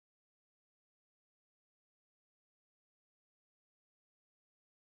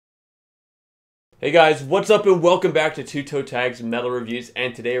Hey guys, what's up and welcome back to Toe Tags Metal Reviews,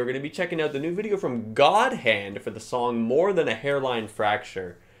 and today we're going to be checking out the new video from Godhand for the song More Than a Hairline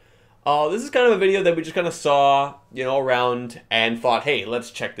Fracture. This is kind of a video that we just kind of saw, around and thought, hey, let's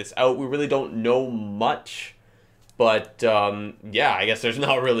check this out. We really don't know much, but yeah, I guess there's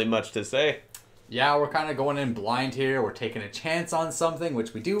not really much to say. Yeah, we're kind of going in blind here. We're taking a chance on something,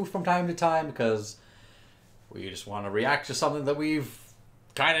 which we do from time to time because we just want to react to something that we've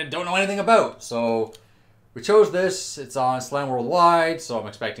kind of don't know anything about. So we chose this. It's on Slam Worldwide, so I'm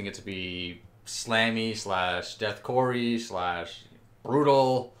expecting it to be slammy / deathcore /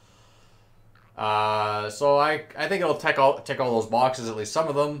 brutal. So I think it'll tick all those boxes, at least some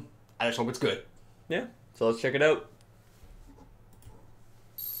of them. I just hope it's good. Yeah, so let's check it out.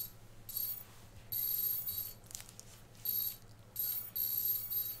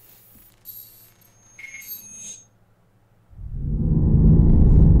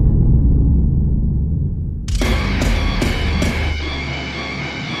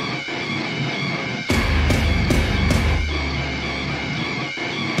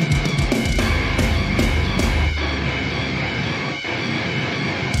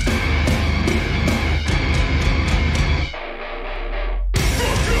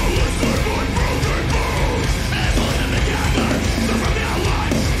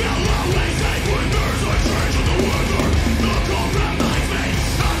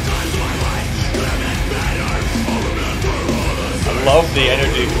 Love the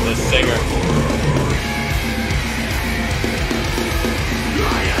energy from this singer.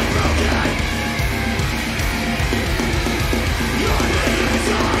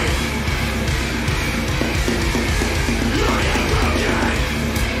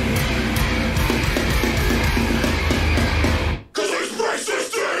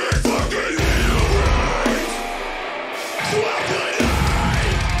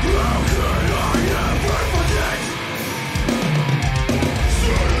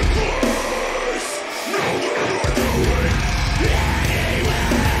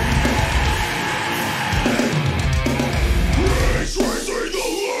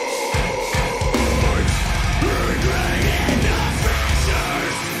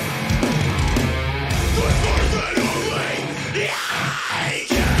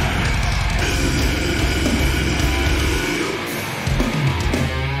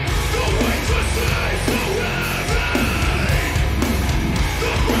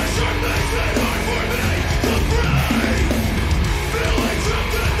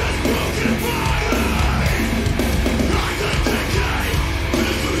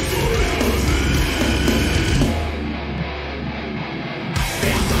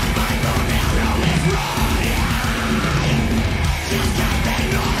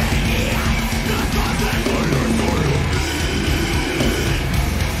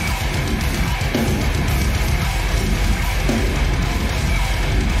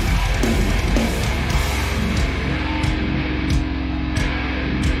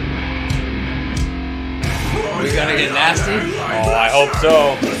 Are we gonna get nasty? Oh, I hope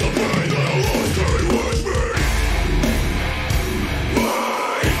so.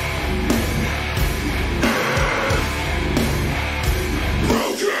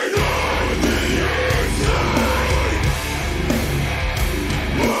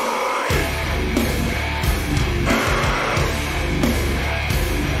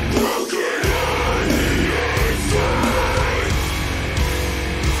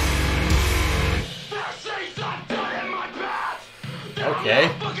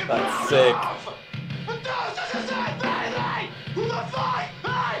 Okay. That's sick.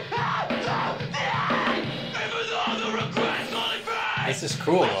 This is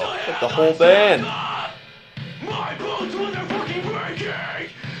cool though. Like the whole band. My bones when they're fucking breaking,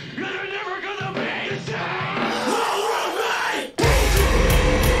 and they're never gonna be the same.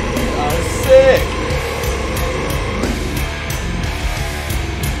 Oh, sick.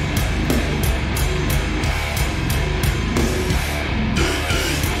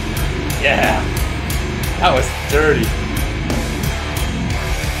 Yeah, that was dirty.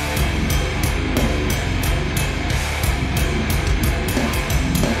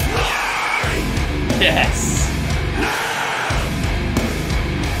 Yes.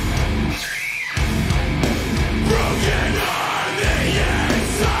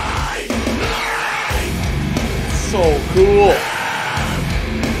 So cool.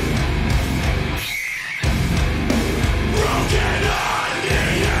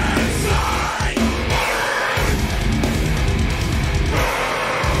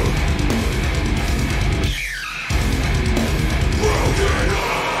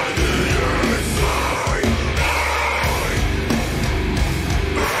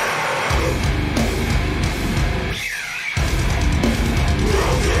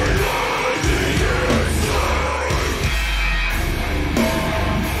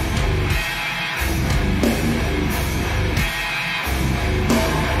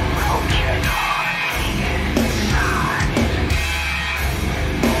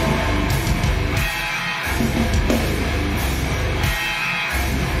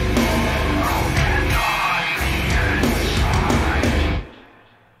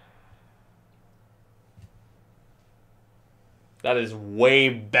 That is way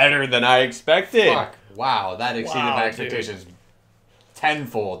better than I expected. Fuck. Wow, that exceeded Wow, my expectations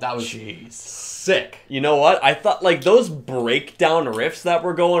tenfold. That was Jeez. sick. You know what? I thought, like, those breakdown riffs that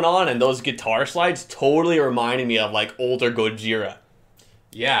were going on and those guitar slides totally reminded me of, like, older Gojira.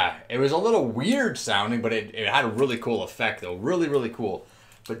 Yeah, it was a little weird sounding, but it had a really cool effect, though. Really, really cool.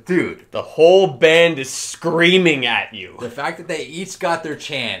 But, dude, The whole band is screaming at you. the fact that they each got their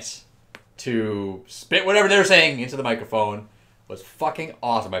chance to spit whatever they're saying into the microphone was fucking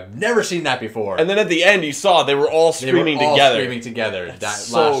awesome. I've never seen that before. And then at the end, you saw they were all they were screaming all together. screaming together. That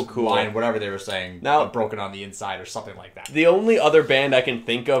so last cool. line, whatever they were saying, Now- broken on the inside or something like that. The only other band I can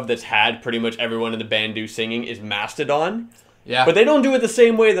think of that's had pretty much everyone in the band do singing is Mastodon. Yeah, But they don't do it the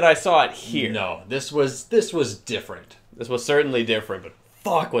same way that I saw it here. no, this was different. This was certainly different, but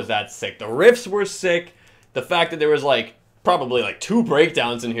fuck was that sick. The riffs were sick. The fact that there was like probably like 2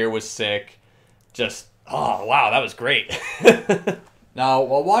 breakdowns in here was sick. Just, oh wow, that was great. Now,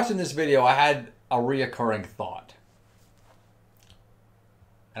 while watching this video, I had a reoccurring thought.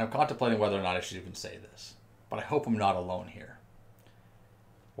 And I'm contemplating whether or not I should even say this. But I hope I'm not alone here.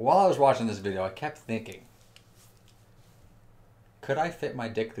 While I was watching this video, I kept thinking, could I fit my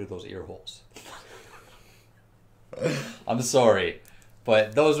dick through those ear holes? I'm sorry,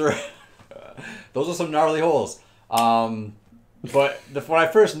 but those are some gnarly holes. But when I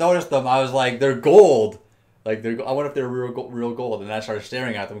first noticed them, I was like, they're gold. Like, I wonder if they're real gold. And I started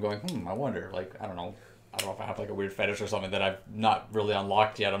staring at them going, I wonder. Like, I don't know if I have like a weird fetish or something that I've not really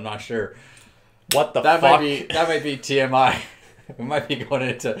unlocked yet. I'm not sure. What the That fuck? might be TMI. We might be going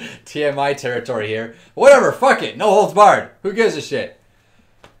into TMI territory here. Whatever, fuck it. No holds barred. Who gives a shit?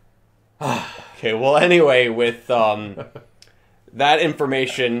 Okay, well anyway, with that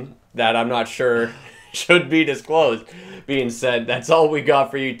information that I'm not sure should be disclosed being said, that's all we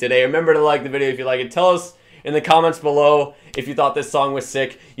got for you today. Remember to like the video if you like it. Tell us in the comments below if you thought this song was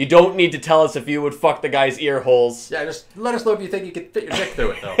sick. You don't need to tell us if you would fuck the guy's ear holes. Yeah, just let us know if you think you could fit your dick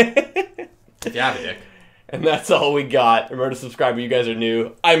through it, though. If you have a dick. And that's all we got. Remember to subscribe if you guys are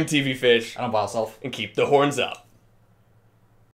new. I'm TV Fish. I don't buy myself. And keep the horns up.